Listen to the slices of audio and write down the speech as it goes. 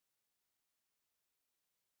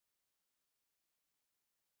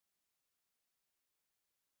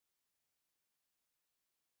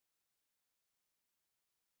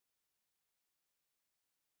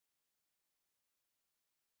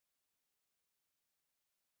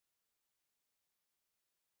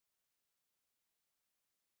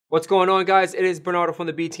What's going on, guys? It is Bernardo from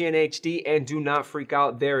the BTNHD, and do not freak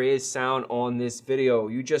out, there is sound on this video.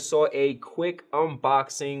 You just saw a quick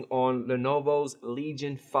unboxing on Lenovo's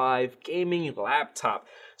Legion 5 gaming laptop.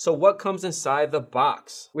 So what comes inside the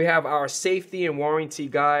box? We have our safety and warranty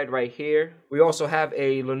guide right here. We also have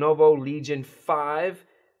a Lenovo Legion 5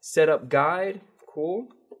 setup guide. Cool.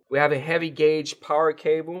 We have a heavy gauge power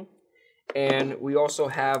cable. And we also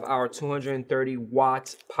have our 230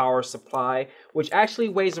 watt power supply, which actually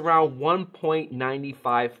weighs around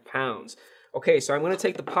 1.95 pounds. Okay, so I'm gonna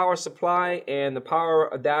take the power supply and the power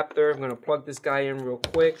adapter. I'm gonna plug this guy in real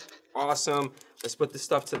quick. Awesome. Let's put this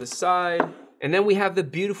stuff to the side. And then we have the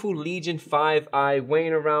beautiful Legion 5i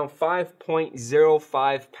weighing around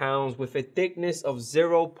 5.05 pounds with a thickness of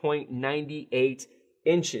 0.98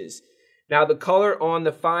 inches. Now, the color on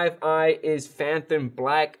the 5i is Phantom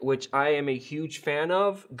Black, which I am a huge fan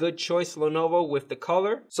of. Good choice, Lenovo, with the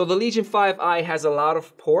color. So the Legion 5i has a lot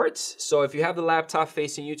of ports. So if you have the laptop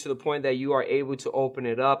facing you to the point that you are able to open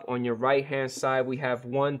it up, on your right-hand side, we have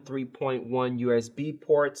one 3.1 USB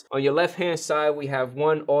ports. On your left-hand side, we have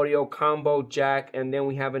one audio combo jack, and then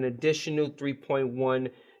we have an additional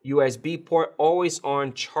 3.1 USB port, always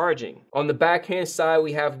on charging. On the backhand side,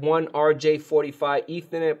 we have one RJ45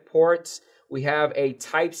 Ethernet port. We have a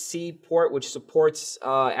Type-C port, which supports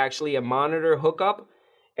actually a monitor hookup.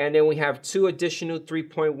 And then we have two additional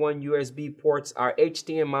 3.1 USB ports, our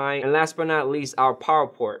HDMI, and last but not least, our power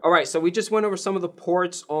port. All right, so we just went over some of the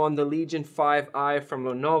ports on the Legion 5i from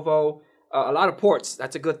Lenovo. A lot of ports,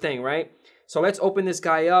 that's a good thing, right? So let's open this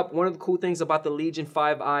guy up. One of the cool things about the Legion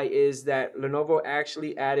 5i is that Lenovo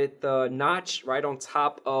actually added the notch right on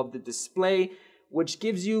top of the display, which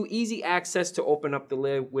gives you easy access to open up the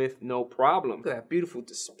lid with no problem. Look at that beautiful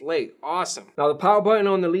display, awesome. Now the power button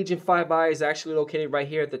on the Legion 5i is actually located right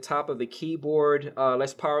here at the top of the keyboard.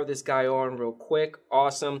 Let's power this guy on real quick,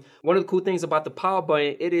 awesome. One of the cool things about the power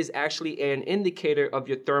button, it is actually an indicator of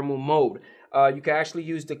your thermal mode. You can actually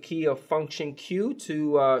use the key of function Q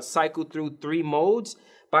to cycle through 3 modes.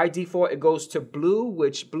 By default, it goes to blue,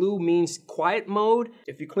 which blue means quiet mode.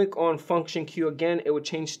 If you click on function Q again, it would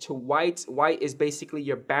change to white. White is basically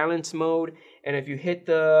your balance mode. And if you hit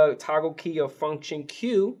the toggle key of function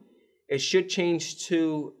Q, it should change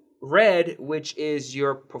to red, which is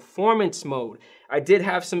your performance mode. I did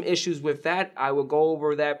have some issues with that. I will go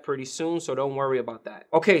over that pretty soon, so don't worry about that.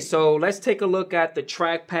 Okay, so let's take a look at the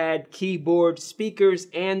trackpad, keyboard, speakers,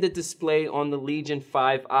 and the display on the Legion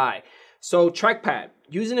 5i. So trackpad,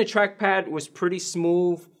 using a trackpad was pretty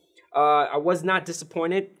smooth. I was not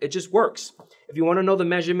disappointed. It just works. If you want to know the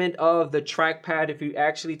measurement of the trackpad, if you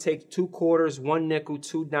actually take 2 quarters, 1 nickel,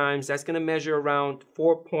 2 dimes, that's going to measure around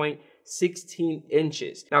 4.16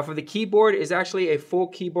 inches. Now for the keyboard, is actually a full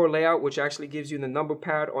keyboard layout, which actually gives you the number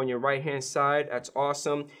pad on your right hand side. That's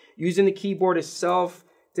awesome. Using the keyboard itself,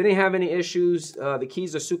 didn't have any issues. The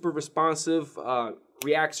keys are super responsive,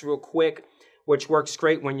 reacts real quick, which works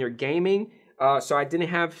great when you're gaming. So I didn't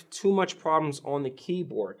have too much problems on the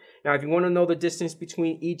keyboard. Now, if you want to know the distance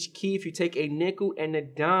between each key, if you take a nickel and a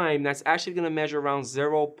dime, that's actually going to measure around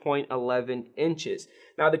 0.11 inches.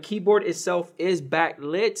 Now, the keyboard itself is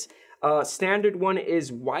backlit. Standard one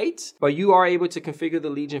is white, but you are able to configure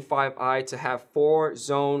the Legion 5i to have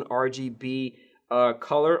 4-zone RGB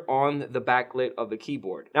color on the backlit of the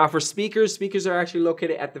keyboard. Now, for speakers, speakers are actually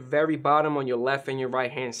located at the very bottom on your left and your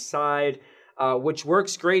right hand side. Which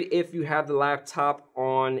works great if you have the laptop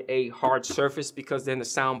on a hard surface, because then the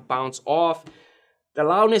sound bounces off. The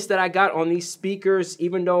loudness that I got on these speakers,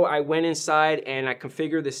 even though I went inside and I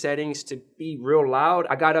configured the settings to be real loud,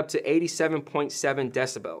 I got up to 87.7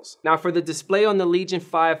 decibels. Now for the display on the Legion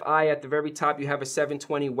 5i, at the very top you have a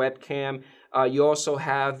 720 webcam. You also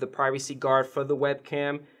have the privacy guard for the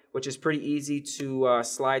webcam, which is pretty easy to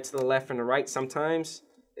slide to the left and the right sometimes.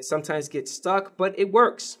 It sometimes gets stuck, but it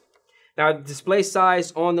works. Now, the display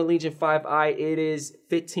size on the Legion 5i, it is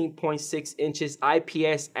 15.6 inches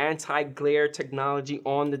IPS anti-glare technology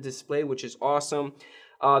on the display, which is awesome.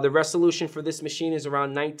 The resolution for this machine is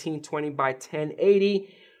around 1920 by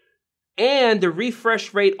 1080. And the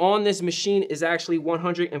refresh rate on this machine is actually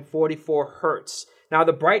 144 hertz. Now,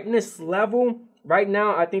 the brightness level, right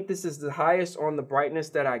now, I think this is the highest on the brightness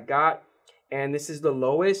that I got. And this is the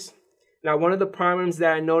lowest. Now, one of the problems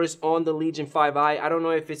that I noticed on the Legion 5i, I don't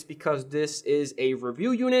know if it's because this is a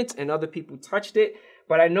review unit and other people touched it,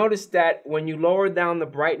 but I noticed that when you lower down the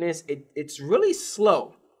brightness, it's really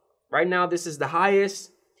slow. Right now, this is the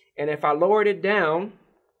highest, and if I lowered it down,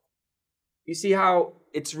 you see how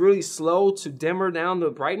it's really slow to dimmer down the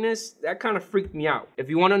brightness. That kind of freaked me out. If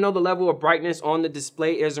you want to know the level of brightness on the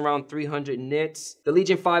display, is around 300 nits. The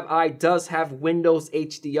Legion 5i does have Windows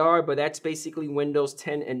HDR, but that's basically Windows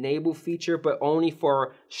 10 enable feature, but only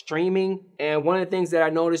for streaming. And one of the things that I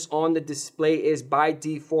noticed on the display is by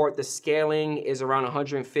default, the scaling is around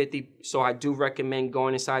 150. So I do recommend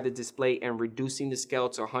going inside the display and reducing the scale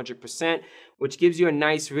to 100%, which gives you a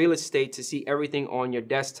nice real estate to see everything on your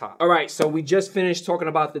desktop. All right, so we just finished talking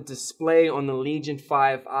about the display on the Legion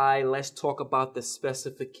 5i. Let's talk about the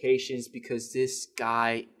specifications because this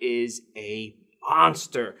guy is a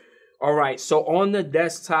monster. All right, so on the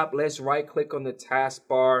desktop, let's right click on the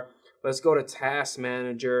taskbar. Let's go to Task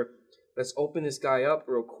Manager. Let's open this guy up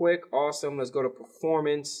real quick. Awesome, let's go to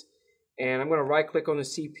Performance. And I'm gonna right click on the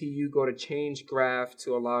CPU, go to Change Graph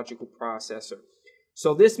to a logical processor.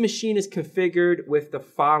 So this machine is configured with the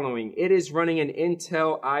following. It is running an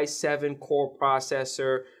Intel i7 core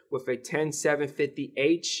processor with a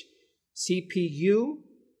 10750H CPU.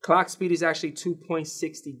 Clock speed is actually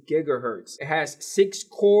 2.60 gigahertz. It has 6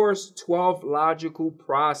 cores, 12 logical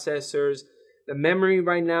processors. The memory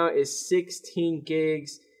right now is 16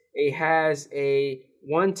 gigs. It has a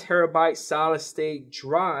 1 terabyte solid state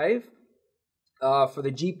drive. For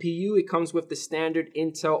the GPU, it comes with the standard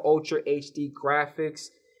Intel Ultra HD graphics.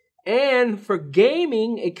 And for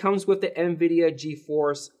gaming, it comes with the NVIDIA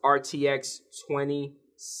GeForce RTX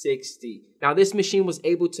 2060. Now, this machine was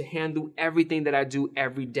able to handle everything that I do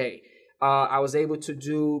every day. I was able to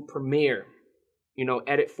do Premiere,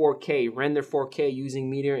 edit 4K, render 4K using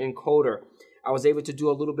Meteor Encoder. I was able to do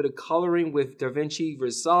a little bit of coloring with DaVinci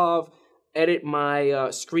Resolve, edit my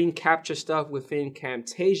screen capture stuff within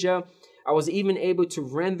Camtasia. I was even able to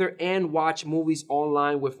render and watch movies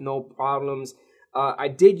online with no problems. I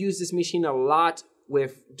did use this machine a lot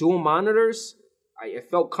with dual monitors. I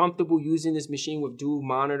felt comfortable using this machine with dual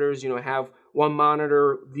monitors. Have one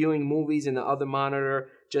monitor viewing movies and the other monitor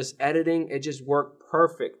just editing. It just worked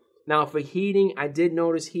perfect. Now for heating, I did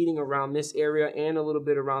notice heating around this area and a little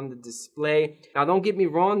bit around the display. Now don't get me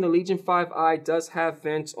wrong, the Legion 5i does have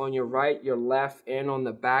vents on your right, your left, and on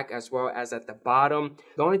the back as well as at the bottom.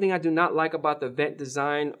 The only thing I do not like about the vent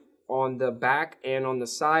design on the back and on the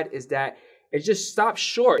side is that it just stops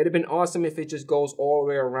short. It'd have been awesome if it just goes all the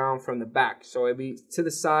way around from the back. So it'd be to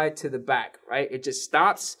the side, to the back, right? It just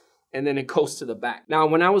stops and then it goes to the back. Now,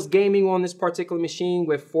 when I was gaming on this particular machine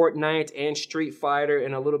with Fortnite and Street Fighter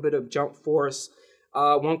and a little bit of Jump Force,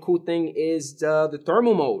 one cool thing is the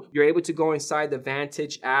thermal mode. You're able to go inside the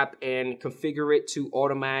Vantage app and configure it to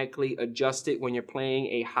automatically adjust it when you're playing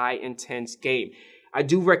a high intense game. I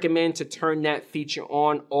do recommend to turn that feature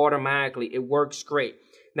on automatically. It works great.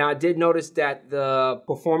 Now, I did notice that the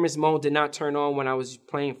performance mode did not turn on when I was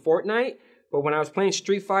playing Fortnite, but when I was playing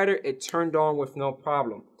Street Fighter, it turned on with no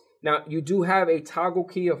problem. Now, you do have a toggle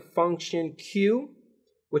key of function Q,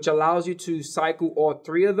 which allows you to cycle all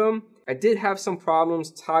 3 of them. I did have some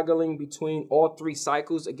problems toggling between all 3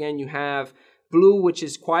 cycles. Again, you have blue, which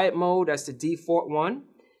is quiet mode. That's the default one.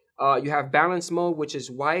 You have balance mode, which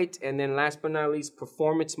is white. And then last but not least,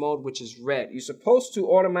 performance mode, which is red. You're supposed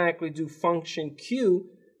to automatically do function Q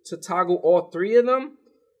to toggle all 3 of them.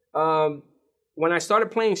 When I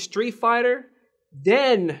started playing Street Fighter,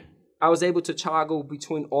 then I was able to toggle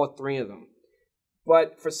between all 3 of them.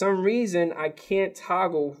 But for some reason, I can't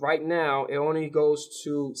toggle right now. It only goes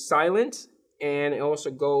to silent and it also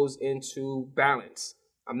goes into balance.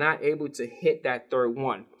 I'm not able to hit that 3rd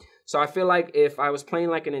one. So I feel like if I was playing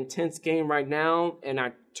like an intense game right now and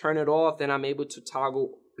I turn it off, then I'm able to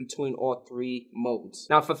toggle between all 3 modes.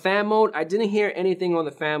 Now for fan mode, I didn't hear anything on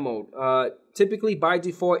the fan mode. Typically by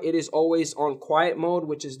default, it is always on quiet mode,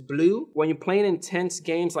 which is blue. When you're playing intense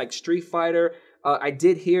games like Street Fighter, I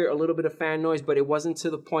did hear a little bit of fan noise, but it wasn't to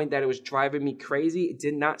the point that it was driving me crazy. It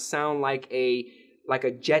did not sound like a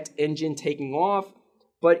jet engine taking off.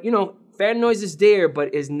 But fan noise is there,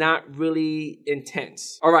 but is not really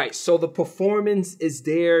intense. All right, so the performance is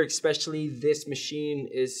there, especially this machine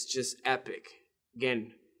is just epic.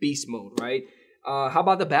 Again, beast mode, right? How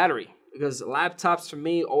about the battery? Because laptops for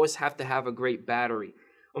me always have to have a great battery.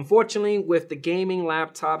 Unfortunately, with the gaming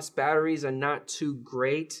laptops, batteries are not too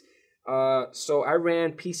great. So I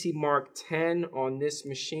ran PC Mark 10 on this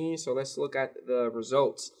machine. So let's look at the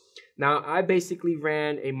results. Now, I basically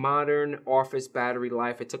ran a modern office battery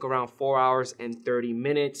life. It took around 4 hours and 30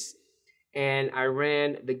 minutes. And I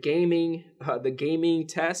ran the gaming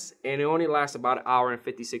test, and it only lasts about 1 hour and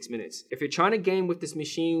 56 minutes. If you're trying to game with this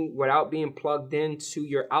machine without being plugged into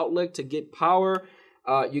your outlet to get power,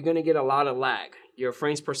 you're going to get a lot of lag. Your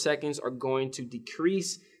frames per second are going to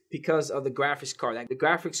decrease. because of the graphics card. The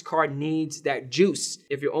graphics card needs that juice.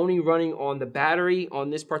 If you're only running on the battery on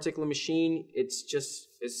this particular machine, it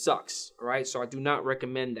sucks, all right? So I do not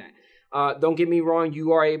recommend that. Don't get me wrong,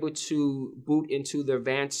 you are able to boot into the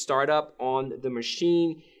advanced startup on the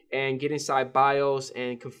machine and get inside BIOS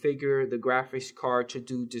and configure the graphics card to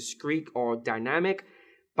do discrete or dynamic.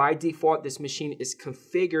 By default, this machine is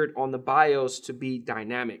configured on the BIOS to be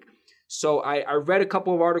dynamic. So I read a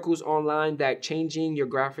couple of articles online that changing your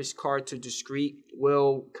graphics card to discrete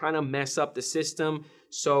will kind of mess up the system.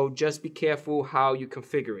 So just be careful how you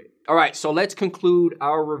configure it. All right, so let's conclude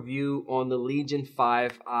our review on the Legion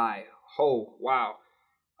 5i. Oh, wow.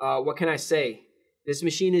 What can I say? This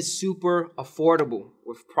machine is super affordable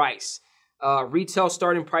with price. Retail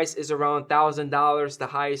starting price is around $1,000. The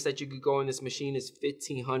highest that you could go in this machine is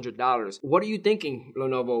 $1,500. What are you thinking,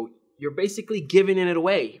 Lenovo? You're basically giving it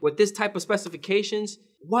away. With this type of specifications,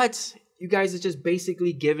 what? You guys are just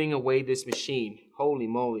basically giving away this machine. Holy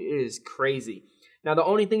moly, it is crazy. Now, the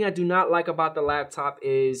only thing I do not like about the laptop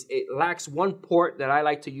is it lacks one port that I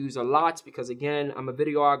like to use a lot because, again, I'm a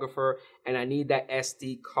videographer and I need that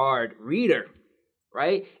SD card reader,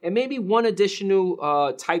 right? And maybe one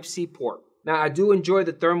additional Type-C port. Now, I do enjoy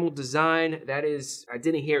the thermal design. That is, I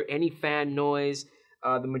didn't hear any fan noise.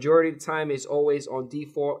 The majority of the time is always on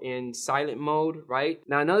default in silent mode, right?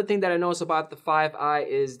 Now, another thing that I notice about the 5i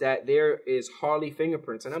is that there is hardly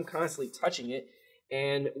fingerprints, and I'm constantly touching it.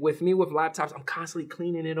 And with me with laptops, I'm constantly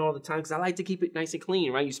cleaning it all the time because I like to keep it nice and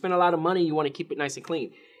clean, right? You spend a lot of money, you want to keep it nice and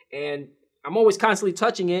clean. And I'm always constantly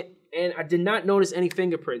touching it, and I did not notice any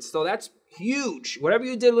fingerprints. So that's huge. Whatever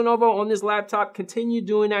you did, Lenovo, on this laptop, continue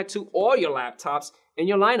doing that to all your laptops in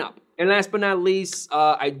your lineup. And last but not least,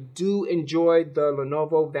 I do enjoy the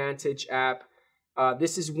Lenovo Vantage app.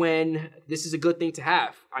 This is a good thing to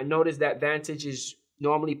have. I noticed that Vantage is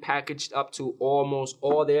normally packaged up to almost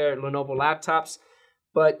all their Lenovo laptops,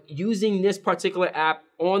 but using this particular app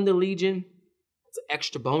on the Legion, it's an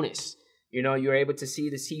extra bonus. You know, you're able to see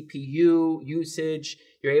the CPU usage.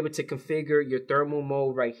 You're able to configure your thermal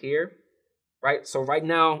mode right here, right? So right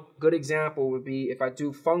now, good example would be if I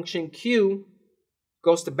do function Q,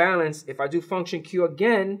 goes to balance. If I do function Q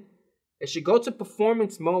again, it should go to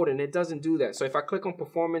performance mode, and it doesn't do that. So if I click on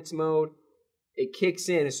performance mode, it kicks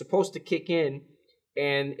in. It's supposed to kick in,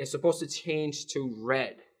 and it's supposed to change to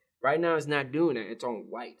red. Right now, it's not doing it. It's on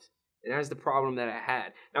white, and that's the problem that I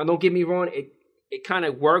had. Now, don't get me wrong. It kind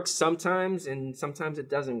of works sometimes, and sometimes it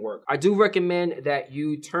doesn't work. I do recommend that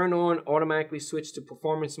you turn on automatically switch to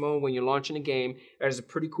performance mode when you're launching a game. That is a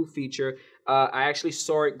pretty cool feature. I actually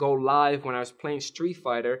saw it go live when I was playing Street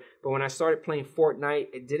Fighter, but when I started playing Fortnite,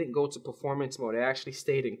 it didn't go to performance mode. It actually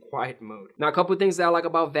stayed in quiet mode. Now, a couple of things that I like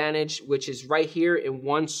about Vantage, which is right here in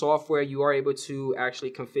one software, you are able to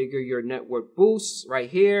actually configure your network boosts right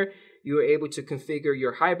here. You are able to configure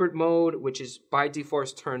your hybrid mode, which is by default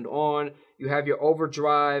is turned on. You have your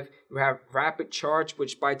overdrive. You have rapid charge,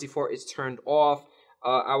 which by default is turned off.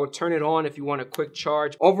 I would turn it on if you want a quick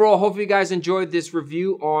charge. Overall, hopefully you guys enjoyed this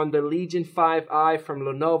review on the Legion 5i from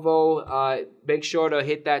Lenovo. Make sure to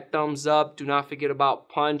hit that thumbs up. Do not forget about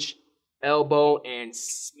punch, elbow, and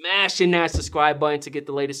smashing that subscribe button to get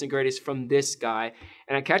the latest and greatest from this guy.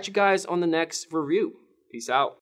 And I'll catch you guys on the next review. Peace out.